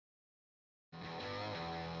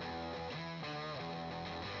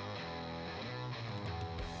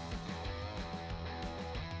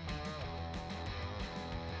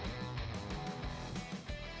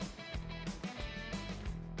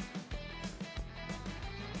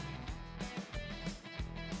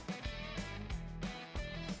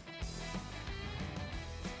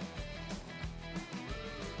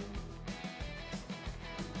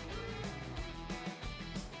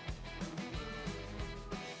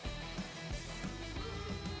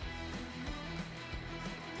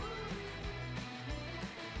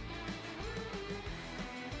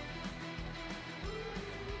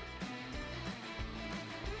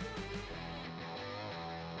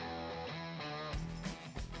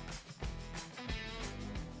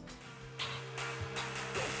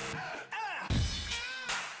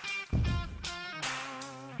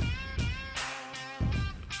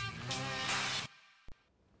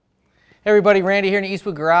Everybody, Randy here in the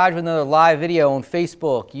Eastwood Garage with another live video on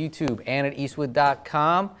Facebook, YouTube, and at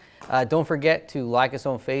eastwood.com. Don't forget to like us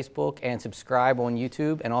on Facebook and subscribe on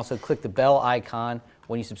YouTube, and also click the bell icon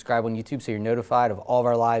when you subscribe on YouTube so you're notified of all of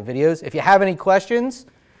our live videos. If you have any questions,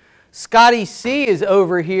 Scotty C is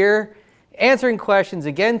over here answering questions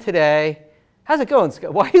again today. How's it going,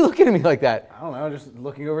 Scott? Why are you looking at me like that? I don't know, just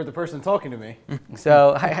looking over at the person talking to me.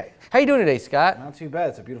 So, how you doing today, Scott? Not too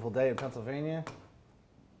bad. It's a beautiful day in Pennsylvania.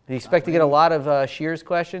 Do you expect to get a lot of shears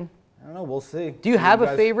question? I don't know, we'll see. Do you have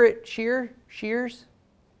a favorite shears?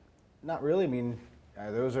 Not really. I mean,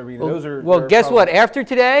 those are. Well, guess what? After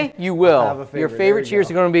today, you will. Have a favorite. Your favorite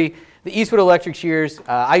shears are going to be the Eastwood Electric Shears.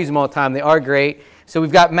 I use them all the time. They are great. So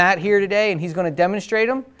we've got Matt here today, and he's going to demonstrate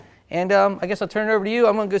them. And I guess I'll turn it over to you.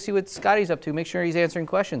 I'm going to go see what Scotty's up to. Make sure he's answering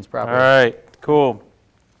questions properly. All right, cool.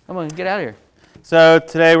 I'm going to get out of here. So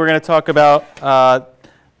today we're going to talk about,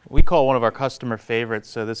 we call it one of our customer favorites.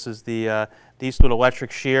 So this is the Eastwood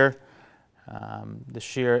Electric Shear. The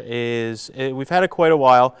shear is, we've had it quite a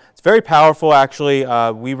while. It's very powerful, actually.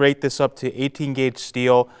 We rate this up to 18 gauge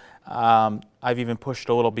steel. I've even pushed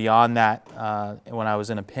a little beyond that when I was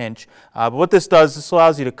in a pinch. But what this does, this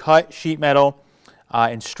allows you to cut sheet metal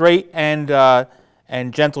in straight and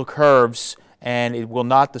gentle curves, and it will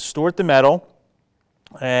not distort the metal.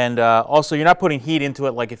 And also, you're not putting heat into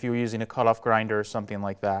it like if you were using a cutoff grinder or something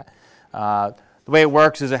like that. The way it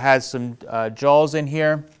works is it has some jaws in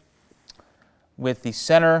here, with the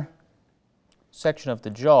center section of the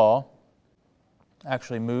jaw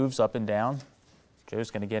actually moves up and down. Joe's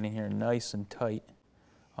going to get in here nice and tight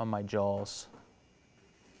on my jaws.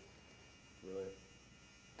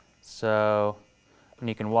 So, and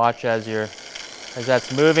you can watch as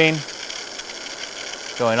that's moving,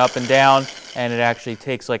 going up and down, and it actually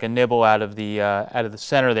takes like a nibble out of the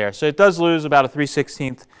center there. So it does lose about a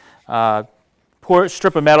 3/16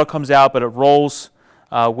 strip of metal comes out, but it rolls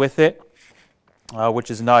with it.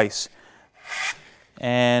 Which is nice.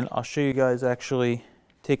 And I'll show you guys actually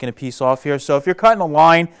taking a piece off here. So if you're cutting a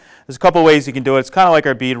line, there's a couple ways you can do it. It's kind of like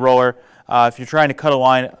our bead roller. If you're trying to cut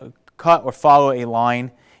or follow a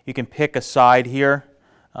line, you can pick a side here,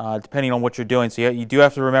 depending on what you're doing. So you do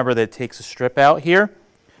have to remember that it takes a strip out here.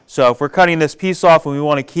 So if we're cutting this piece off and we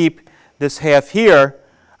want to keep this half here,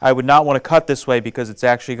 I would not want to cut this way because it's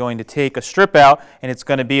actually going to take a strip out, and it's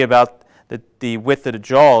going to be about the width of the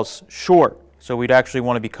jaws short. So we'd actually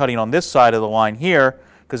want to be cutting on this side of the line here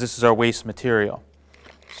because this is our waste material.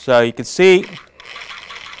 So you can see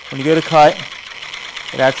when you go to cut,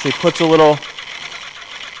 it actually puts a little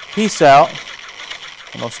piece out,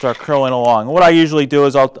 and I'll start curling along. And what I usually do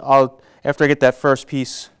is I'll after I get that first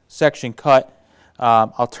piece section cut,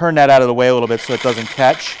 I'll turn that out of the way a little bit so it doesn't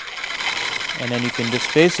catch. And then you can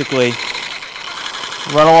just basically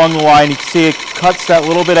run along the line. You can see it cuts that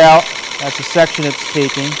little bit out. That's the section it's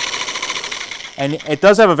taking. And it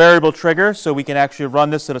does have a variable trigger, so we can actually run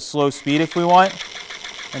this at a slow speed if we want,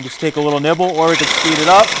 and just take a little nibble, or we can speed it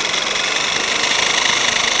up.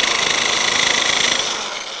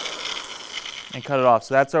 And cut it off.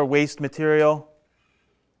 So that's our waste material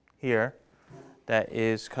here that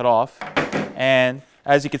is cut off. And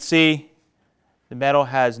as you can see, the metal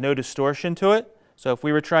has no distortion to it. So if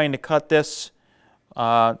we were trying to cut this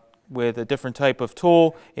with a different type of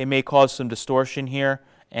tool, it may cause some distortion here.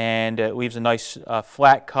 And it leaves a nice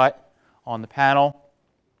flat cut on the panel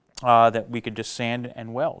that we could just sand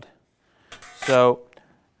and weld. So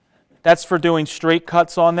that's for doing straight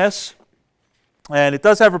cuts on this. And it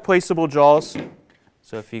does have replaceable jaws.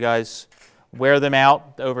 So if you guys wear them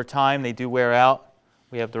out over time, they do wear out.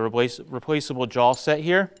 We have the replaceable jaw set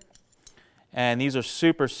here. And these are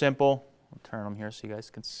super simple. I'll turn them here so you guys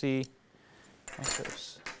can see. There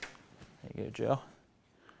you go, Joe.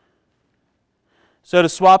 So to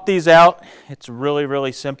swap these out, it's really,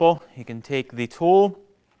 really simple. You can take the tool,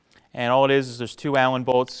 and all it is there's two Allen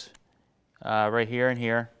bolts right here and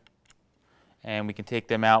here. And we can take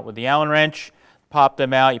them out with the Allen wrench, pop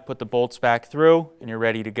them out, you put the bolts back through, and you're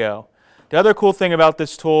ready to go. The other cool thing about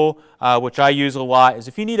this tool, which I use a lot, is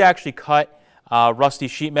if you need to actually cut rusty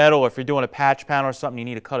sheet metal, or if you're doing a patch panel or something, you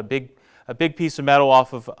need to cut a big piece of metal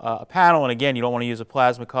off of a panel, and again, you don't want to use a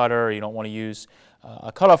plasma cutter, or you don't want to use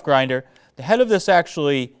a cutoff grinder. The head of this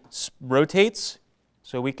actually rotates,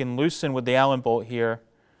 so we can loosen with the Allen bolt here,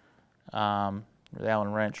 or the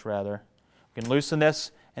Allen wrench rather. We can loosen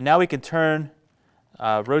this, and now we can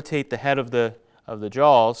rotate the head of the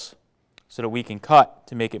jaws so that we can cut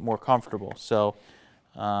to make it more comfortable. So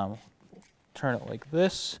turn it like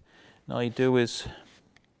this, and all you do is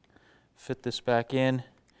fit this back in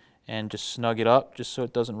and just snug it up just so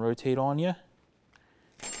it doesn't rotate on you.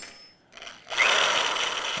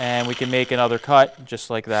 and we can make another cut just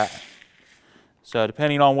like that. So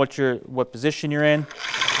depending on what position you're in, you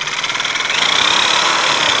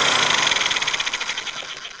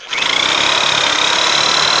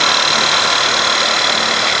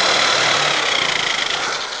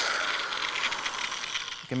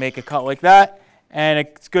can make a cut like that, and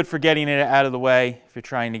it's good for getting it out of the way if you're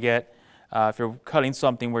trying to get, if you're cutting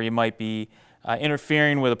something where you might be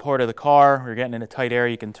interfering with a part of the car or you're getting in a tight area,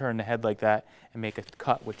 you can turn the head like that and make a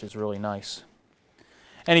cut, which is really nice.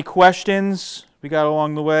 Any questions we got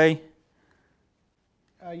along the way?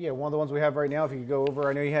 Yeah, one of the ones we have right now, if you could go over,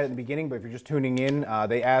 I know you had it in the beginning, but if you're just tuning in,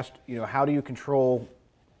 they asked, how do you control,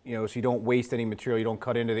 so you don't waste any material, you don't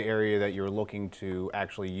cut into the area that you're looking to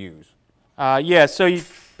actually use? Yeah, so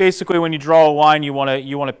basically when you draw a line, you want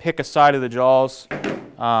to pick a side of the jaws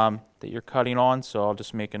that you're cutting on. So I'll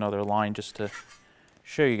just make another line just to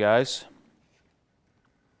show you guys.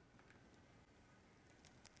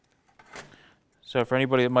 So for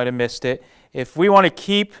anybody that might have missed it, if we want to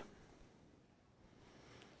keep,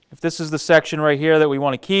 if this is the section right here that we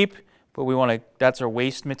want to keep, but we want to, that's our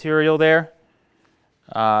waste material there,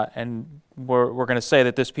 and we're going to say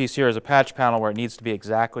that this piece here is a patch panel where it needs to be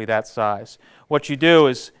exactly that size. What you do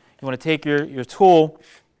is you want to take your tool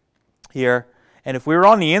here, and if we were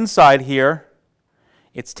on the inside here,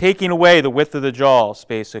 it's taking away the width of the jaws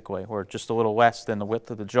basically, or just a little less than the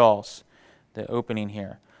width of the jaws, the opening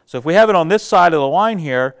here. So if we have it on this side of the line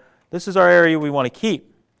here, this is our area we want to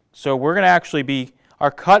keep. So we're going to actually be,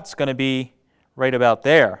 our cut's going to be right about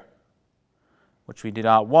there, which we do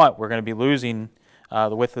not want. We're going to be losing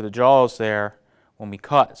the width of the jaws there when we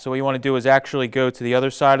cut. So what you want to do is actually go to the other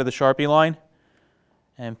side of the Sharpie line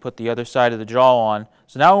and put the other side of the jaw on.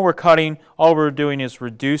 So now when we're cutting, all we're doing is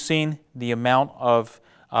reducing the amount of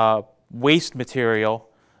waste material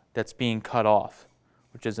that's being cut off,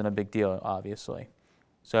 which isn't a big deal, obviously.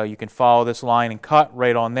 So you can follow this line and cut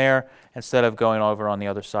right on there instead of going over on the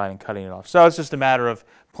other side and cutting it off. So it's just a matter of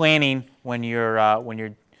planning when you're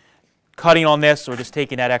cutting on this, or just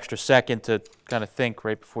taking that extra second to kind of think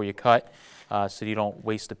right before you cut, so you don't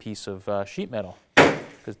waste a piece of sheet metal,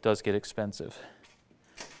 because it does get expensive.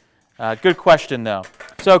 Good question though.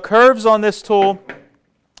 So curves on this tool,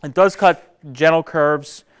 it does cut gentle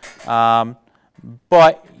curves,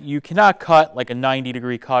 but you cannot cut like a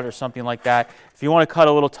 90-degree cut or something like that. If you want to cut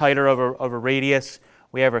a little tighter of a radius,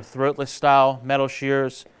 we have our Throatless style metal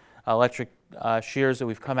shears, electric shears that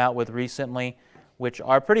we've come out with recently, which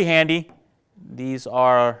are pretty handy. These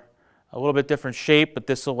are a little bit different shape, but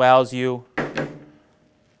this allows you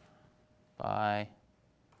by,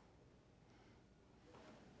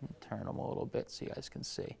 turn them a little bit so you guys can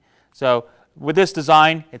see. So with this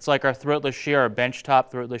design, it's like our Throatless shear, our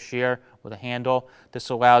benchtop Throatless shear with a handle. This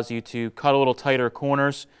allows you to cut a little tighter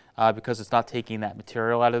corners because it's not taking that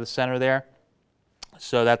material out of the center there.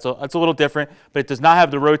 So that's a little different, but it does not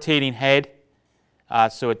have the rotating head,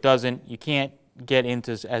 so it doesn't, you can't get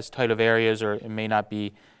into as tight of areas, or it may not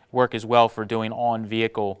work as well for doing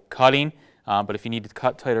on-vehicle cutting. But if you need to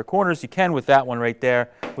cut tighter corners, you can with that one right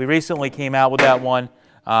there. We recently came out with that one.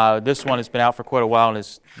 This one has been out for quite a while,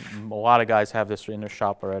 and a lot of guys have this in their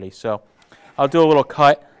shop already. So I'll do a little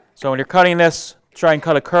cut. So when you're cutting this, try and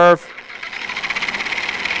cut a curve.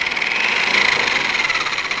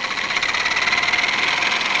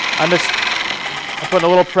 I'm putting a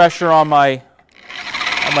little pressure on my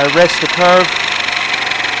wrist to curve.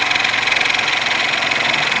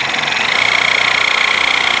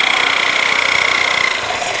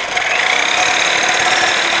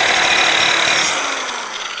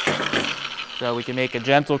 So we can make a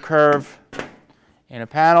gentle curve in a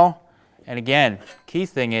panel. And again, key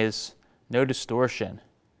thing is no distortion.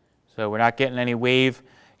 So we're not getting any wave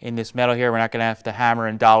in this metal here. We're not going to have to hammer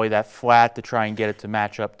and dolly that flat to try and get it to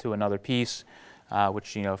match up to another piece,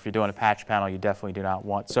 which, if you're doing a patch panel, you definitely do not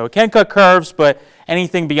want. So it can cut curves, but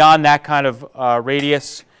anything beyond that kind of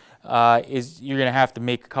radius you're going to have to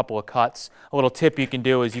make a couple of cuts. A little tip you can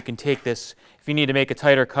do is you can take this, if you need to make a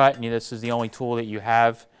tighter cut, and this is the only tool that you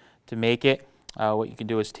have to make it, what you can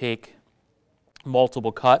do is take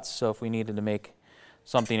multiple cuts. So if we needed to make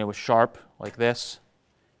something that was sharp like this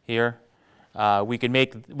here, we could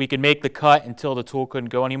make the cut until the tool couldn't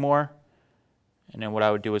go anymore. And then what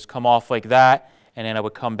I would do is come off like that, and then I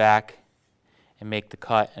would come back and make the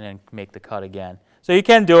cut, and then make the cut again. So you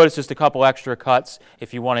can do it. It's just a couple extra cuts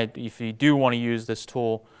if you do want to use this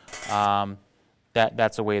tool.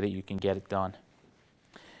 That's a way that you can get it done.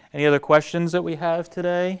 Any other questions that we have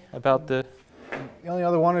today about the? The only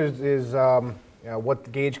other one is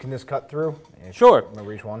what gauge can this cut through? Sure.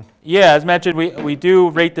 Remember each one? Yeah, as mentioned, we do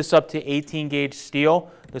rate this up to 18 gauge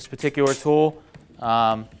steel, this particular tool.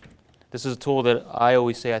 This is a tool that I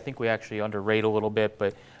always say I think we actually underrate a little bit,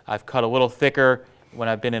 but I've cut a little thicker when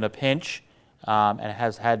I've been in a pinch, and it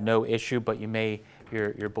has had no issue, but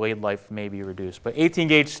your blade life may be reduced. But 18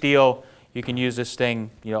 gauge steel, you can use this thing,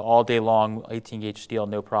 all day long. 18 gauge steel,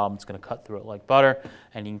 no problem. It's going to cut through it like butter,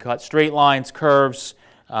 and you can cut straight lines, curves.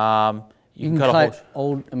 You can cut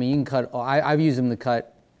old. I mean, you can cut. I've used them to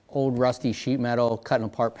cut old rusty sheet metal, cutting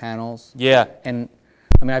apart panels. Yeah. And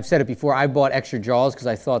I mean, I've said it before. I bought extra jaws because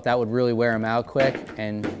I thought that would really wear them out quick,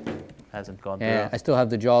 and hasn't gone through. Yeah, I still have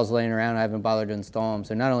the jaws laying around. I haven't bothered to install them.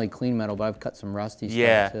 So not only clean metal, but I've cut some rusty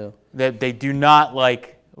stuff too. They do not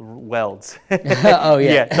like welds. Oh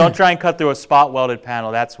yeah. Yeah, don't try and cut through a spot welded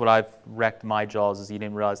panel. That's what I've wrecked my jaws, is you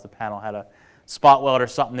didn't realize the panel had a spot weld or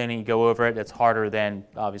something, then you go over it. It's harder than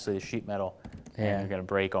obviously the sheet metal, and you're going to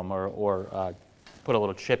break them or put a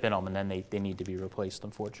little chip in them, and then they need to be replaced,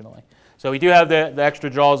 unfortunately. So we do have the extra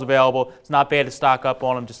jaws available. It's not bad to stock up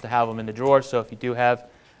on them just to have them in the drawer. So if you do have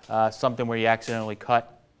something where you accidentally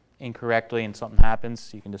cut incorrectly and something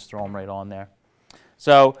happens, you can just throw them right on there.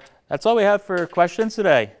 So that's all we have for questions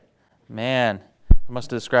today. Man, I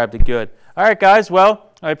must have described it good. All right, guys.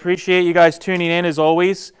 Well, I appreciate you guys tuning in as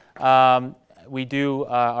always. We do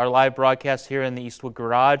our live broadcast here in the Eastwood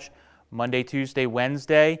Garage Monday, Tuesday,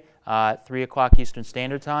 Wednesday, 3 o'clock Eastern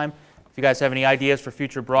Standard Time. If you guys have any ideas for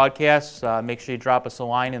future broadcasts, make sure you drop us a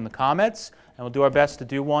line in the comments, and we'll do our best to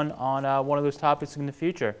do one on one of those topics in the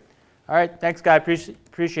future. All right, thanks, guys.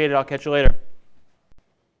 Appreciate it. I'll catch you later.